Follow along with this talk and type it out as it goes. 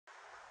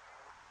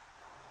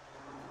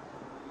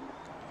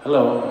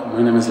Hello,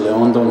 my name is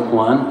Leonard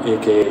Donjuan,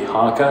 aka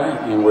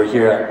Hawkeye, and we're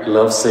here at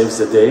Love Saves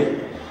the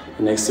Day,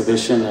 an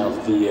exhibition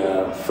of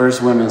the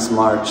first Women's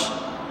March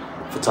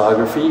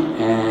photography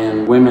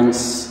and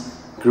women's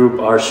group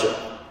art show.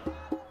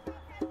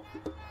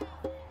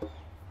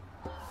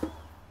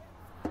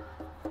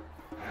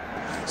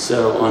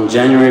 So on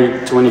January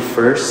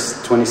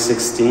 21st,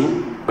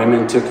 2016,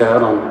 women took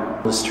out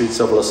on the streets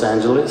of Los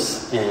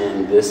Angeles,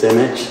 and this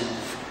image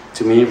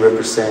to me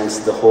represents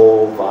the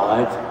whole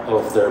vibe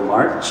of their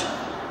march.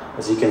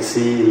 As you can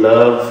see,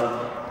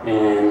 love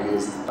and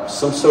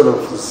some sort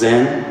of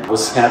zen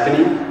was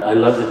happening. I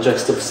love the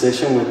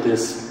juxtaposition with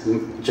this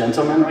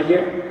gentleman right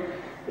here.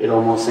 It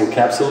almost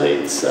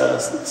encapsulates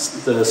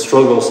the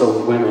struggles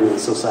of women in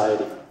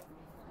society.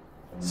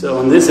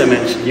 So in this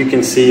image, you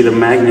can see the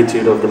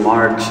magnitude of the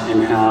march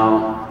and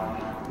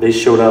how they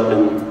showed up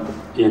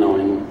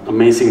in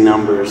amazing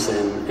numbers,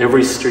 and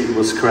every street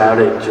was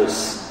crowded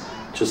just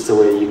the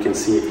way you can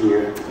see it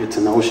here. It's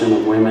an ocean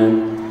of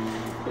women,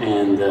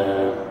 and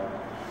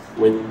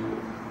with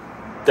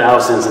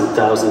thousands and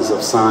thousands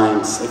of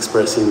signs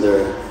expressing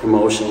their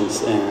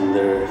emotions and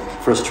their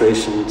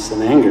frustrations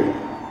and anger.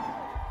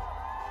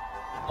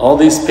 All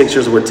these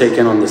pictures were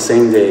taken on the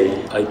same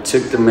day. I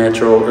took the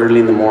metro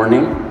early in the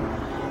morning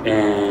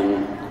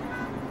and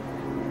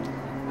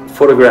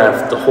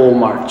photographed the whole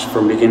march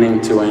from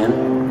beginning to end.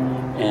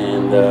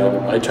 And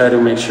I try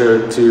to make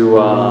sure to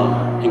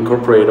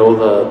incorporate all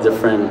the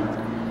different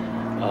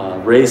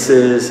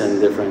races and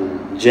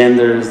different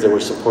genders that were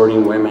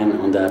supporting women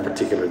on that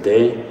particular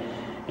day,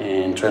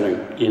 and trying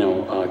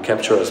to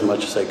capture as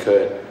much as I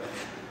could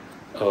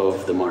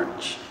of the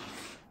march.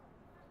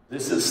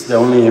 This is the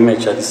only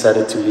image I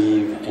decided to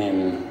leave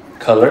in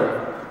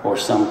color, or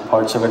some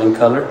parts of it in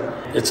color.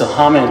 It's a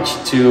homage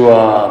to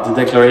the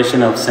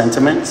Declaration of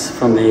Sentiments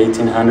from the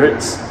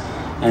 1800s.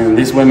 And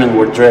these women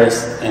were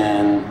dressed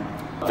in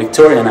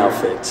Victorian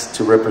outfits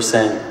to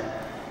represent,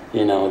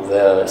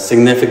 the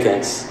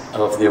significance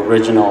of the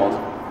original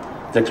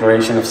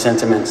Declaration of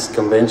Sentiments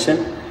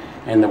Convention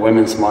and the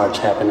Women's March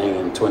happening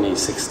in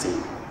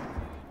 2016.